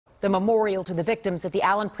The memorial to the victims at the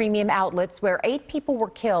Allen Premium Outlets, where 8 people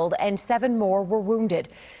were killed and 7 more were wounded.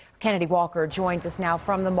 Kennedi Walker joins us now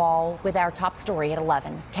from the mall with our top story at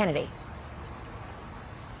 11. Kennedi.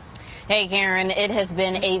 Hey, Karen, it has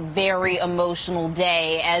been a very emotional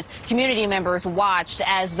day as community members watched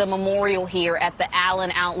as the memorial here at the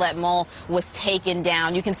Allen Outlet Mall was taken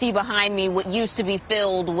down. You can see behind me what used to be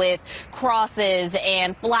filled with crosses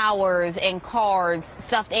and flowers and cards,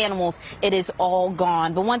 stuffed animals. It is all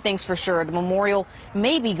gone. But one thing's for sure, the memorial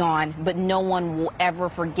may be gone, but no one will ever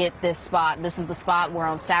forget this spot. This is the spot where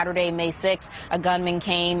on Saturday, May 6th, a gunman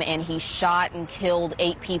came and he shot and killed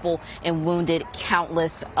 8 people and wounded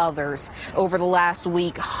countless others. Over the last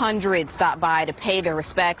week, hundreds stopped by to pay their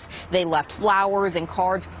respects. They left flowers and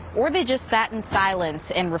cards, or they just sat in silence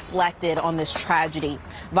and reflected on this tragedy.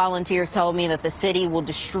 Volunteers told me that the city will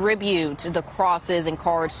distribute the crosses and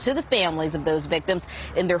cards to the families of those victims,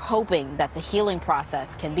 and they're hoping that the healing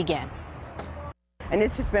process can begin. And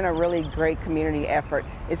it's just been a really great community effort.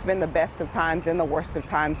 It's been the best of times and the worst of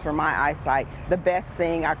times for my eyesight. The best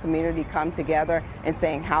seeing our community come together and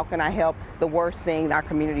saying, how can I help? The worst seeing our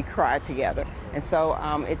community cry together. And so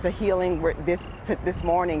it's a healing. This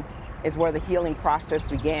morning is where the healing process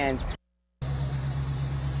begins.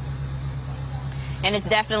 And it's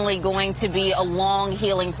definitely going to be a long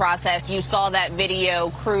healing process. You saw that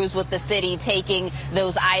video, crews with the city taking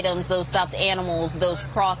those items, those stuffed animals, those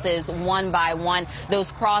crosses one by one.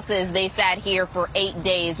 Those crosses, they sat here for 8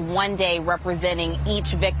 days, one day representing each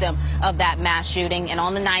victim of that mass shooting. And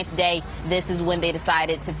on the 9th day, this is when they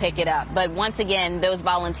decided to pick it up. But once again, those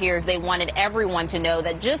volunteers, they wanted everyone to know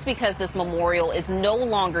that just because this memorial is no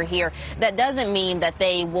longer here, that doesn't mean that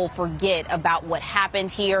they will forget about what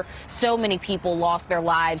happened here. So many people lost their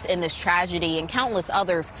lives in this tragedy, and countless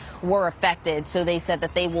others were affected. So they said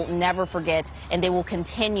that they will never forget, and they will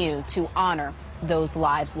continue to honor those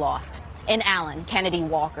lives lost. In Allen, Kennedi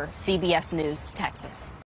Walker, CBS News, Texas.